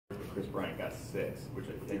Chris Bryant got 6, which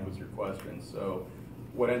I think was your question. So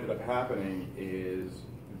what ended up happening is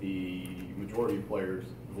the majority of players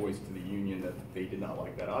voiced to the union that they did not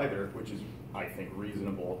like that either, which is, I think,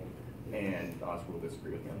 reasonable. And Oscar will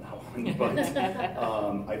disagree with me on that one, but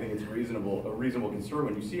I think it's a reasonable concern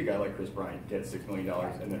when you see a guy like Chris Bryant get $6 million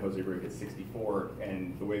and then Jose Abreu gets 64,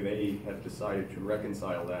 and the way they have decided to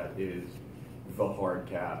reconcile that is the hard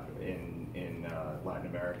cap in Latin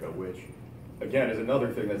America, which again is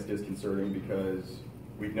another thing that's disconcerting because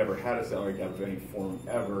we've never had a salary cap of any form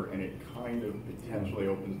ever, and it kind of potentially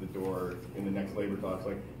opens the door in the next labor talks.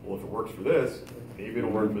 Like, well, if it works for this, maybe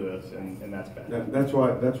it'll work for this, and that's bad. That's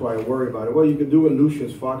why I worry about it. Well, you could do what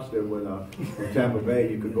Lucius Fox did with Tampa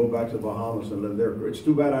Bay. You could go back to the Bahamas and live there. It's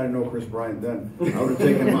too bad I didn't know Chris Bryant then. I would have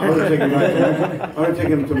taken him. I would have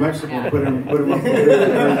taken him to Mexico and put him up for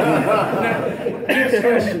Next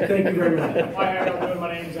question. Thank you very much. Hi, everyone.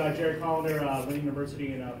 My name's Jared Collender, Lynn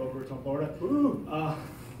University in Boca Raton, Florida.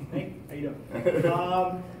 Hey, how you doing?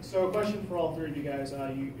 So a question for all three of you guys.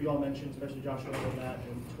 You all mentioned, especially Joshua, that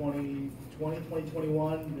in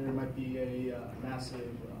 2021, there might be a massive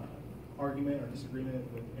argument or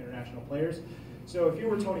disagreement with international players. So if you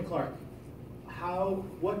were Tony Clark,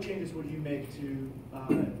 what changes would you make to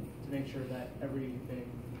make sure that everything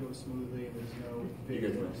goes smoothly and there's no big...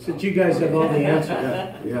 Since you guys have all the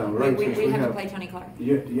answers. Yeah, right. We have to play Tony Clark.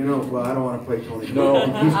 You know, well, I don't want to play Tony Clark. No.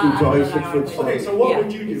 He's too tall. He's 6'7". Okay, so what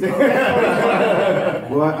would you do?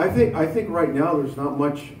 Well, I think right now there's not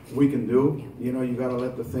much we can do. You know, you got to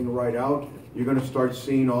let the thing ride out. You're going to start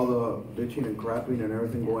seeing all the bitching and crapping and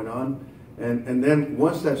everything going on. And then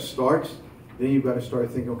once that starts, then you've got to start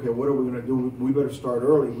thinking, okay, what are we going to do? We better start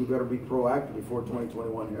early. We better be proactive before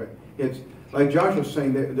 2021 hits. Like Josh was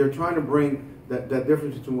saying, they're trying to bring that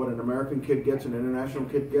difference between what an American kid gets and an international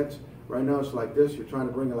kid gets. Right now it's like this. You're trying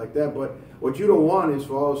to bring it like that. But what you don't want is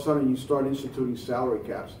for all of a sudden you start instituting salary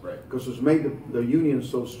caps. Right. Because what's made the union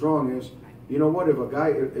so strong is, you know what, if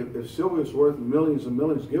Sylvia's worth millions and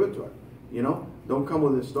millions, give it to her. You know? Don't come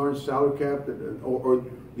with this darn salary cap. Or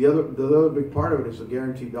the other big part of it is the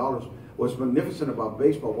guaranteed dollars. What's magnificent about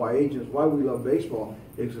baseball, why we love baseball,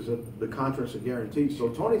 is that the contracts are guaranteed. So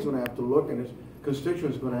Tony's going to have to look, and his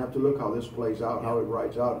constituents are going to have to look how this plays out, how it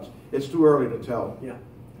rides out. It's too early to tell. Yeah.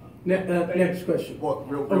 Next question. Well,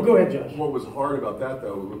 go ahead, Josh. What was hard about that,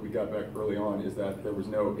 though, what we got back early on, is that there was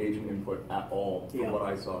no agent input at all from what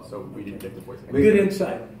I saw, so we didn't get the voice. Good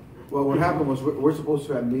insight. Well, what happened was we're supposed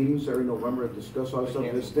to have meetings every November to discuss all this stuff.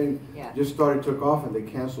 This thing just took off, and they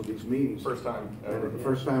canceled these meetings. First time ever.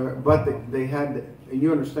 First time ever. But they had, and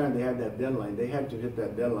you understand, they had that deadline. They had to hit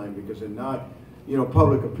that deadline because if not, you know,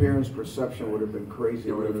 public appearance perception would have been crazy.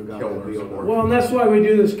 It would have killed our support. Well, and that's why we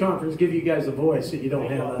do this conference, give you guys a voice that you don't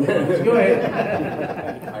have. Go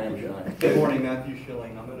ahead. I am shy. Good morning, Matthew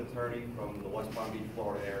Schilling. I'm an attorney from the West Palm Beach,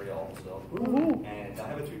 Florida area also. And I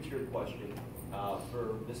have a two-tiered question.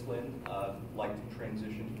 For Ms. Lynn, I'd like to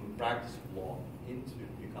transition from practice of law into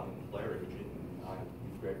becoming a player agent. And I'd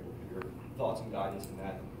be grateful for your thoughts and guidance in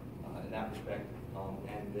that respect.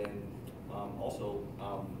 And then also,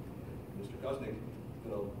 Mr. Kusnick,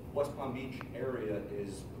 the West Palm Beach area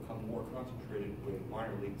is become more concentrated with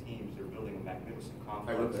minor league teams. They're building a magnificent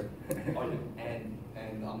complex. I live there.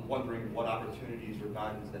 And I'm wondering what opportunities or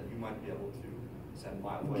guidance that you might be able to send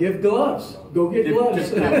my way. Give gloves. Go get gloves.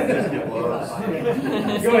 Just give gloves.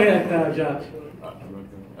 Go ahead, Josh.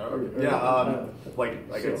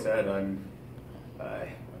 Like I said, I'm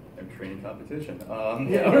training competition.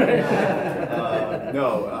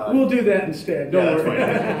 We'll do that instead. Don't worry.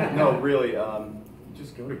 That's fine. No, really,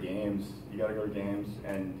 just go to games. You got to go to games,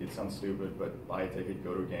 and it sounds stupid, but buy a ticket,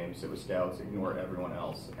 go to games, sit with scouts, ignore everyone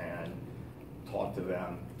else, and talk to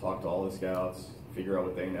them. Talk to all the scouts, figure out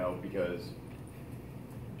what they know, because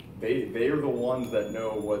they are the ones that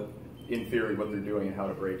know what, in theory, what they're doing and how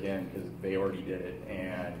to break in, because they already did it.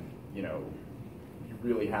 And you know, you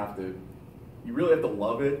really have to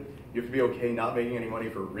love it. You have to be okay not making any money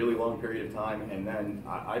for a really long period of time. And then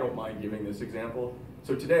I don't mind giving this example.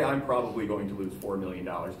 So today I'm probably going to lose $4 million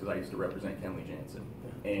because I used to represent Kenley Jansen,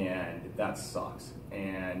 and that sucks.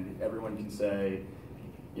 And everyone can say,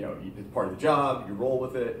 you know, it's part of the job. You roll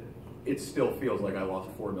with it. It still feels like I lost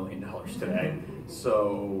 $4 million today.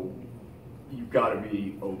 So you've got to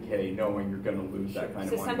be okay knowing you're going to lose that kind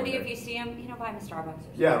of money. So somebody, if you see him, you know, buy him a Starbucks.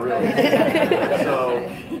 Yeah, really.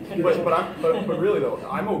 But really though,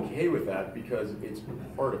 I'm okay with that because it's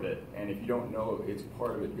part of it. And if you don't know it's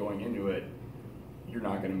part of it going into it, you're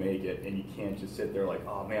not going to make it. And you can't just sit there like,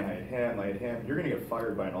 oh man, I had him. You're going to get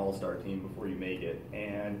fired by an all-star team before you make it.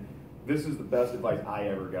 And this is the best advice I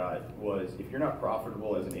ever got, was if you're not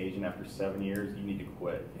profitable as an agent after 7 years, you need to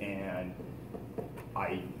quit. And and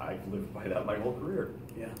I've lived by that my whole career.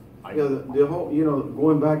 Yeah. The whole,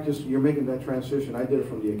 going back, just you're making that transition. I did it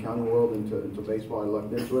from the accounting world into baseball. I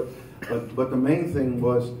lucked into it, but the main thing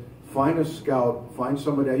was find a scout, find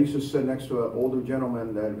somebody. I used to sit next to an older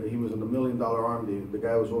gentleman that he was in the $1 Million Arm. The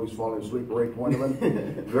guy was always falling asleep. Ray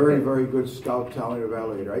Pointman, very very good scout, talent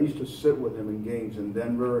evaluator. I used to sit with him in games in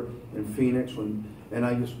Denver, in Phoenix, and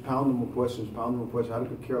I just pound him with questions. I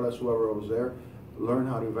could care less whoever was there. Learn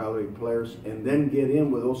how to evaluate players, and then get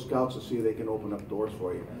in with those scouts to see if they can open up doors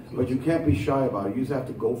for you. But you can't be shy about it. You just have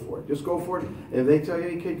to go for it. Just go for it. If they tell you,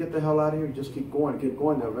 hey, kid, get the hell out of here, just keep going. They're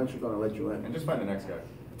eventually going to let you in. And just find the next guy.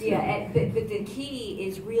 Yeah, but the key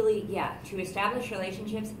is really, to establish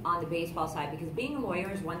relationships on the baseball side, because being a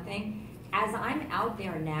lawyer is one thing. As I'm out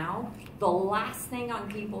there now, the last thing on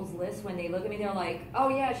people's list when they look at me, they're like, oh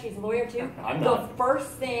yeah, she's a lawyer too? I'm the not.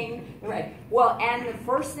 first thing, right, well, and the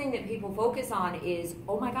first thing that people focus on is,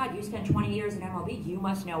 oh my God, you spent 20 years in MLB, you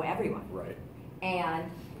must know everyone. Right. And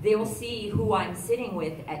they'll see who I'm sitting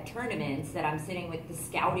with at tournaments, that I'm sitting with the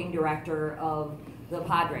scouting director of the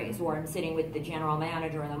Padres, or I'm sitting with the general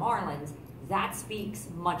manager of the Marlins. That speaks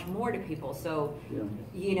much more to people. So,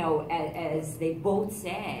 as they both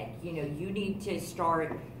said, you need to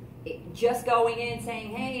start just going in saying,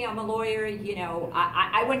 hey, I'm a lawyer.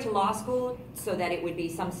 I went to law school so that it would be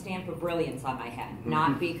some stamp of brilliance on my head,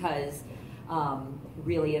 not because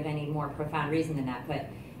really of any more profound reason than that, but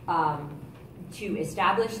to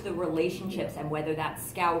establish the relationships, and whether that's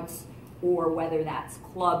scouts or whether that's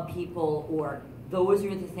club people, or those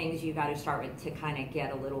are the things you got to start with to kind of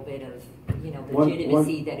get a little bit of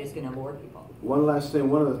legitimacy that is going to lure people. One last thing,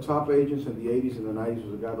 one of the top agents in the 80s and the 90s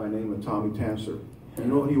was a guy by the name of Tommy Tanser. You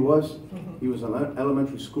know what he was? He was an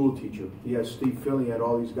elementary school teacher. He had Steve Philly, he had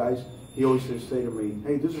all these guys. He always used to say to me,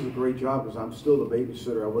 hey, this is a great job because I'm still the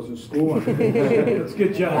babysitter. I was in school. It's a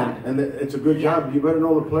good job. And it's a good job. You better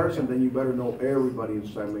know the players, and then you better know everybody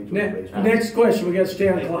inside Major League Baseball. Next question, we got to stay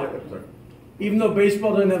on clock. Even though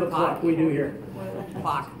baseball doesn't have a clock, we do here.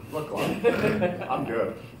 Clock. What clock? I'm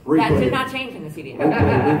good. That did not change in the CBA.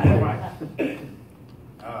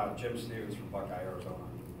 Jim Stevens from Buckeye, Arizona.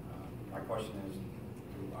 My question is, do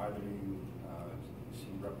either of you see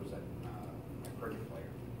represent a cricket player?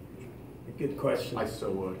 Good question. I so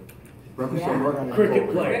would. Represent what?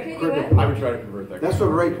 Cricket player. Cricket, Cricket. you I would try to convert that. That's what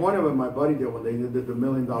Ray Pointman and my buddy did when they did the $1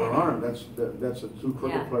 Million Arm. That's the two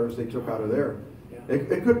cricket players they took out of there.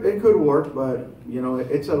 It could work, but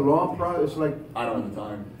it's a long process. It's like I don't have the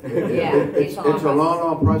time. It's a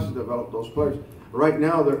long process to develop those players. Right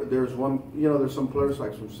now, there's one. There's some players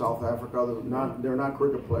like from South Africa. They're not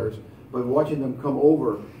cricket players, but watching them come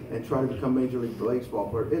over and try to become Major League Baseball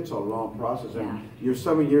players, it's a long process. And your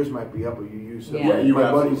 7 years might be up, but you use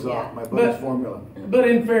my buddy's formula. But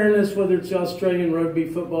in fairness, whether it's Australian rugby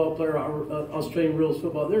football player or Australian rules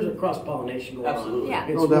football, there's a cross pollination going on. Absolutely. Yeah.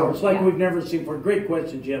 It's, it's like we've never seen before. Great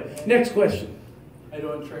question, Jim. Next question. How you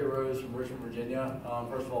doing? Trey Rose from Richmond, Virginia.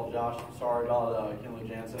 First of all, Josh, sorry about Kinley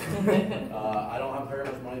Jansen. I don't have very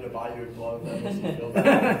much money to buy you a glove that makes you feel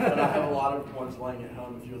bad, but I have a lot of ones laying at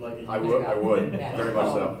home if you would like a I would. Very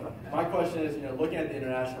much so. My question is, looking at the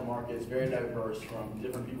international market, it's very diverse from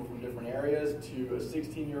different people from different areas to a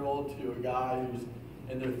 16-year-old to a guy who's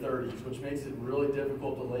in their 30s, which makes it really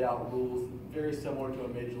difficult to lay out rules very similar to a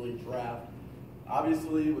major league draft.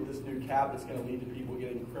 Obviously, with this new cap, it's going to lead to people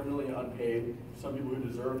getting criminally unpaid, some people who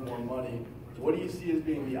deserve more money. What do you see as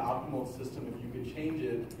being the optimal system if you could change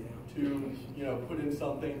it to, put in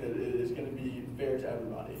something that is going to be fair to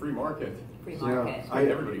everybody? Free market. Free market.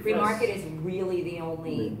 Everybody. Free market is really the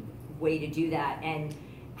only way to do that. And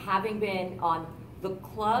having been on the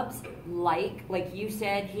clubs, like you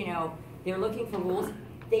said, they're looking for rules.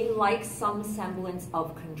 They like some semblance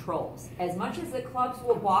of controls. As much as the clubs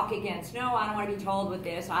will balk against, no, I don't want to be told with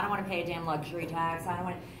this, I don't want to pay a damn luxury tax,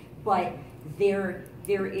 but there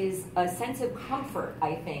is a sense of comfort,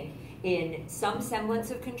 I think, in some semblance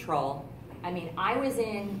of control. I mean, I was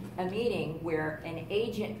in a meeting where an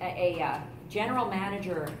agent, a general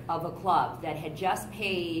manager of a club that had just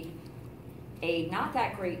paid a not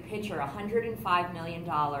that great pitcher $105 million,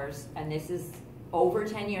 and this is over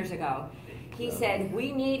 10 years ago. He said,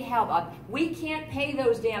 we need help. We can't pay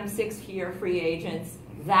those damn 6-year free agents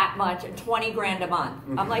that much, 20 grand a month.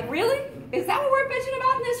 I'm like, really? Is that what we're bitching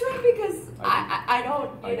about in this room? Because I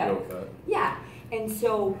don't, I know that. Yeah. And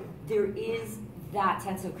so there is that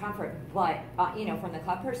sense of comfort, but, from the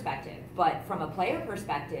club perspective. But from a player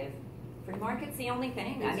perspective, free market's the only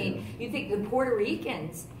thing. I mean, you think the Puerto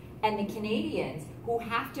Ricans and the Canadians who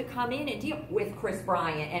have to come in and deal with Chris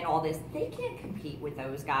Bryant and all this, they can't compete with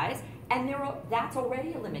those guys. And that's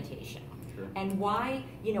already a limitation. Sure. And why,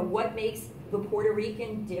 what makes the Puerto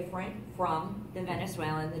Rican different from the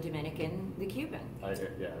Venezuelan, the Dominican, the Cuban?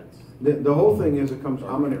 The whole thing is,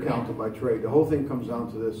 I'm an accountant by trade. The whole thing comes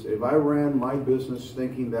down to this. If I ran my business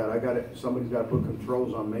thinking that somebody's got to put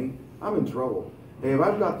controls on me, I'm in trouble. Hey, if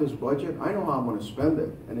I've got this budget, I know how I'm going to spend it.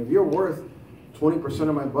 And if you're worth 20%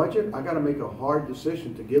 of my budget, I got to make a hard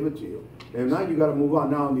decision to give it to you. And now you got to move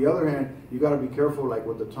on. Now, on the other hand, you got to be careful, like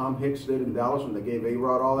what the Tom Hicks did in Dallas when they gave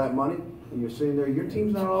A-Rod all that money. And you're sitting there, your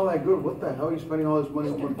team's not all that good. What the hell are you spending all this money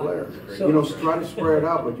on one player? Try to spread it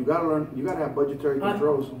out, but you got to learn. You got to have budgetary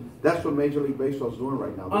controls. That's what Major League Baseball is doing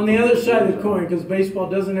right now. On the other side of the coin, because baseball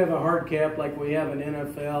doesn't have a hard cap like we have in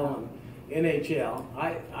NFL and NHL,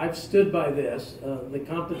 I've stood by this. The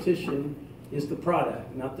competition is the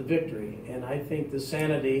product, not the victory. And I think the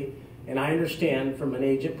sanity, and I understand from an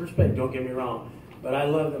agent perspective, don't get me wrong, but I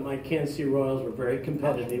love that my Kansas City Royals were very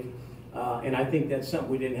competitive. And I think that's something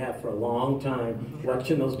we didn't have for a long time,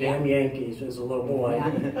 watching those damn Yankees as a little boy,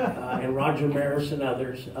 and Roger Maris and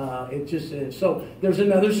others. It just is. So there's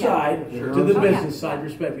another side to the business side,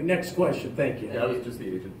 respectively. Next question. Thank you. Yeah, that was just the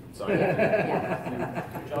agent side.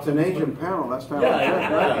 It's an agent panel. That's not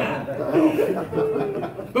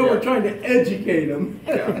But we're trying to educate them.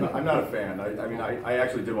 Yeah, I'm not a fan. I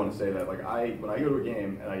actually did want to say that. Like, when I go to a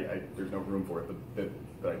game, and there's no room for it,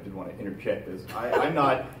 but I did want to interject this.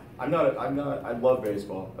 I love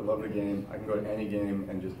baseball. I love the game. I can go to any game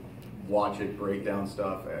and just watch it, break down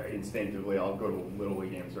stuff. Instinctively, I'll go to a Little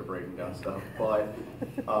League game and start breaking down stuff. But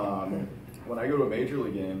when I go to a Major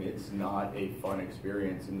League game, it's not a fun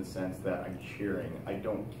experience in the sense that I'm cheering. I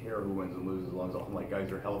don't care who wins and loses as long as all my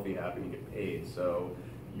guys are healthy, happy, and get paid. So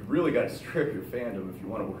you really got to strip your fandom if you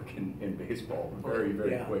want to work in baseball very,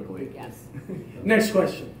 very quickly. Yes. Next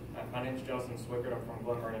question. My name's Justin Swickert. I'm from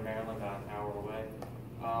Glen Burnie, Maryland, about an hour away.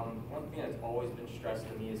 One thing that's always been stressed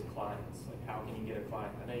to me is clients. Like, how can you get a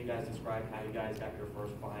client? I know you guys described how you guys got your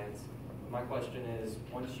first clients. But my question is,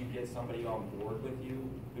 once you get somebody on board with you,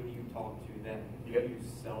 who do you talk to then? Who do you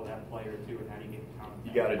sell that player to, and how do you get contact?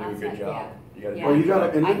 You got to do a good job. Well, you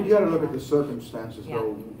got to look at the circumstances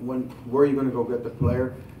though. Where are you going to go get the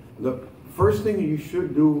player? The first thing you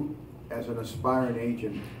should do as an aspiring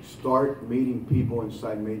agent, start meeting people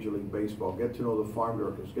inside Major League Baseball. Get to know the farm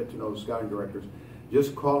directors. Get to know the scouting directors.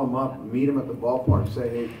 Just call them up, meet them at the ballpark, say,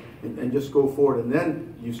 hey, and just go forward. And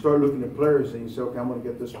then you start looking at players and you say, okay, I'm going to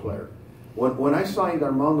get this player. When I signed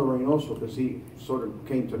Armando Reynoso, because he sort of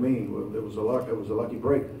came to me, it was a lucky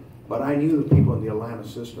break. But I knew the people in the Atlanta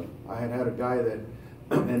system. I had a guy that,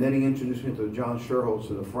 and then he introduced me to John Sherholtz,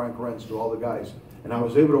 to the Frank Rents, to all the guys. And I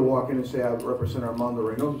was able to walk in and say, I represent Armando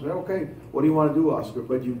Reynoso. Say, okay, what do you want to do, Oscar?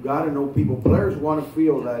 But you've got to know people. Players want to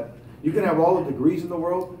feel that you can have all the degrees in the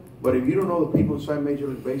world, but if you don't know the people inside Major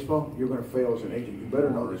League Baseball, you're going to fail as an agent. You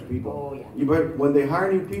better know these people. You better, when they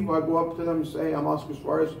hire new people, I go up to them and say, I'm Oscar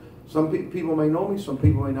Suarez. Some people may know me, some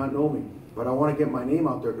people may not know me. But I want to get my name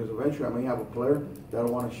out there because eventually I may have a player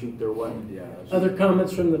that'll want to shoot their way. Yeah. Other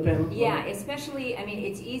comments from the panel? Yeah, especially,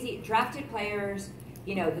 it's easy. Drafted players,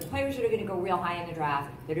 the players that are going to go real high in the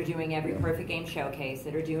draft, that are doing every perfect game showcase,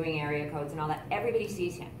 that are doing area codes and all that, everybody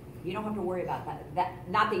sees him. You don't have to worry about that.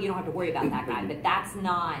 Not that you don't have to worry about that guy, but that's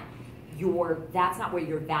not where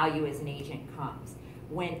your value as an agent comes.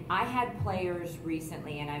 When I had players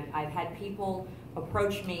recently, and I've had people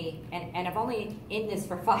approach me, and I've only in this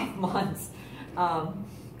for 5 months,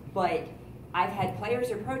 but I've had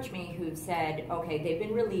players approach me who've said, okay, they've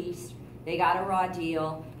been released, they got a raw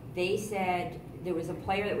deal, they said there was a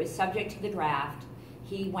player that was subject to the draft,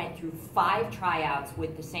 he went through 5 tryouts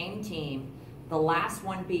with the same team, the last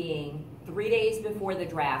one being 3 days before the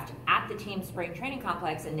draft at the team spring training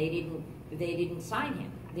complex, and they didn't sign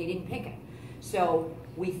him. They didn't pick him. So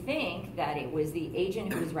we think that it was the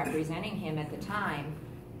agent who was representing him at the time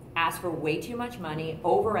asked for way too much money,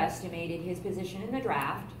 overestimated his position in the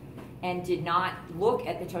draft, and did not look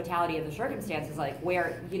at the totality of the circumstances, like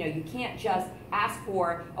where, you can't just ask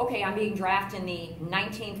for, okay, I'm being drafted in the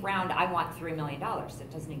 19th round, I want $3 million.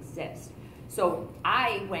 That doesn't exist. So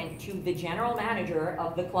I went to the general manager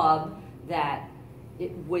of the club that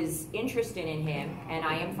was interested in him, and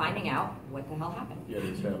I am finding out what the hell happened. Yeah, to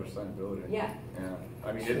establish signability. Yeah.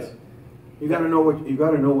 I mean, it's you got to know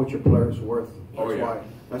what your player's worth. That's why.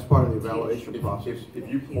 That's part of the evaluation process. If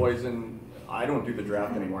you poison, I don't do the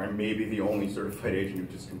draft anymore. I'm maybe the only certified agent who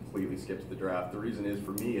just completely skips the draft. The reason is,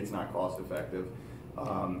 for me, it's not cost effective.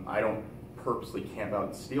 I don't purposely camp out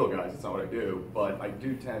and steal guys. That's not what I do. But I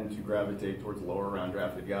do tend to gravitate towards lower round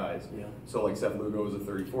drafted guys. Yeah. So like Seth Lugo was a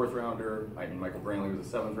 34th rounder. Michael Brantley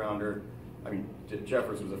was a 7th rounder. I mean,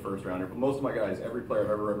 Jeffers was a first rounder, but most of my guys, every player I've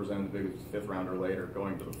ever represented, the biggest fifth rounder later,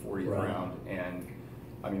 going to the 40th round. And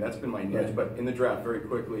I mean, that's been my niche. Right. But in the draft, very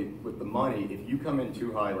quickly, with the money, if you come in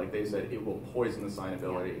too high, like they said, it will poison the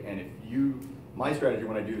signability. And if you, my strategy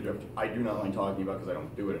when I do the draft, I do not mind talking about because I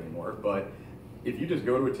don't do it anymore, but if you just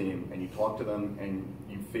go to a team and you talk to them and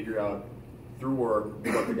you figure out through work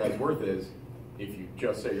what the guy's worth is, if you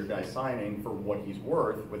just say your guy's signing for what he's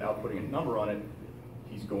worth without putting a number on it,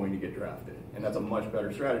 he's going to get drafted. And that's a much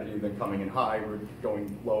better strategy than coming in high or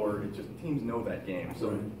going lower. It just, teams know that game, so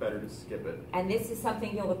it's better to skip it. And this is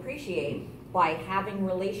something you'll appreciate by having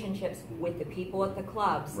relationships with the people at the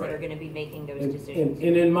clubs that are going to be making those decisions.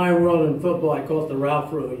 And in my world in football, I call it the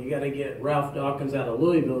Ralph rule. You got to get Ralph Dawkins out of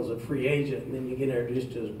Louisville as a free agent, and then you get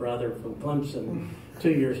introduced to his brother from Clemson 2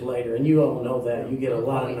 years later. And you all know that. You get a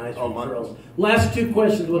lot of nice referrals. Last two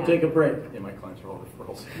questions, we'll take a break. Yeah, my clients are all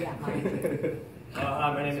referrals. Yeah, mine.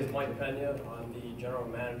 Hi, my name is Mike Pena. I'm the general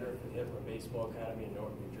manager for the Hitler Baseball Academy in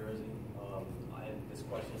Newark, New Jersey. I have this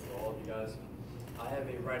question for all of you guys. I have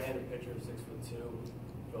a right-handed pitcher, 6'2",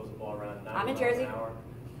 throws the ball around 90 miles an hour.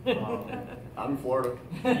 I'm in Florida.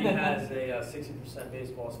 He has a 60%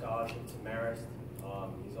 baseball scholarship to Marist.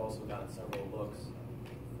 He's also gotten several looks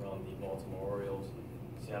from the Baltimore Orioles,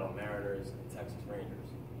 Seattle Mariners, and Texas Rangers.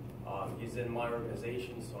 He's in my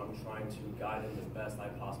organization, so I'm trying to guide him the best I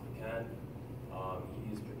possibly can.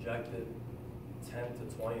 He's projected 10th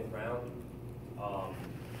to 20th round.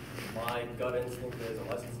 My gut instinct is,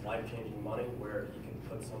 unless it's life-changing money where he can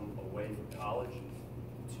put some away for college,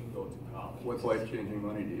 to go to college. What's life-changing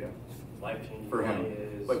money to you? Life-changing For money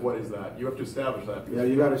him? is... Like, what is that? You have to establish that. Yeah,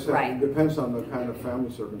 you got to say, Right. it depends on the kind of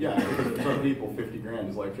family circumstance. Yeah, because for some people, 50 grand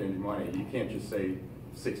is life-changing money. You can't just say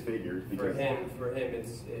 6 figures For because him,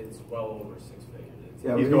 it's well over 6 figures.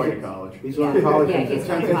 Yeah, he's but going to college. He's going to college. Yeah, And he's the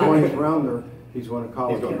going 10th to and college. 20th rounder, he's going to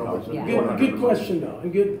college. He's going to college. Yeah. Good question, though.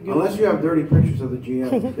 And good. Unless you have dirty pictures of the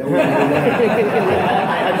GM. And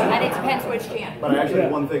it depends which GM. But I actually,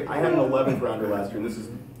 one thing, I had an 11th rounder last year, and this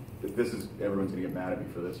is, everyone's going to get mad at me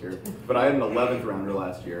for this here, but I had an 11th rounder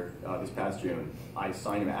last year, this past June. I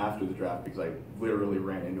signed him after the draft because I literally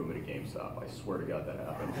ran into him at a GameStop. I swear to God that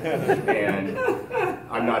happened. And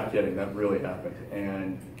I'm not kidding, that really happened.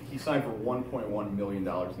 And he signed for $1.1 million in the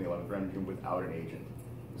 11th round without an agent.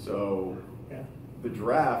 So the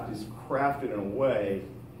draft is crafted in a way,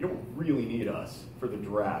 you don't really need us for the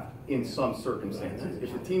draft in some circumstances.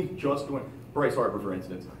 If the team's just doing, Bryce Harper, for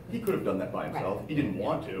instance, he could have done that by himself. Right. He didn't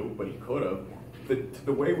want to, but he could have.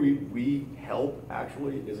 The way we help,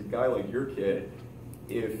 actually, is a guy like your kid,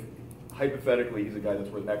 if hypothetically he's a guy that's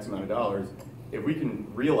worth X amount of dollars, if we can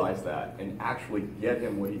realize that and actually get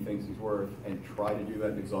him what he thinks he's worth and try to do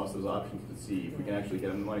that and exhaust those options to see if we can actually get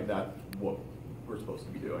him the money, that's what we're supposed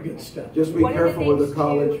to be doing. Good stuff. Just be One of the careful with the things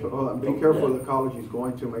college. too- Be careful with the college he's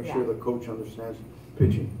going to. Make sure the coach understands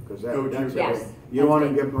pitching, because that's Yes. it. You don't want to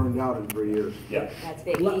That's get burned out in 3 years. Yeah. That's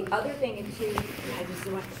big. The other thing too, I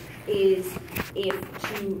just want, is if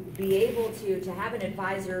to be able to have an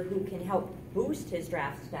advisor who can help boost his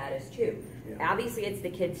draft status too. Yeah. Obviously it's the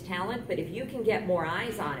kid's talent, but if you can get more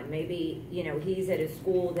eyes on him, maybe, he's at a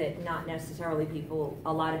school that not necessarily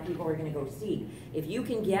a lot of people are gonna go see. If you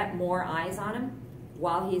can get more eyes on him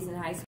while he's in high school,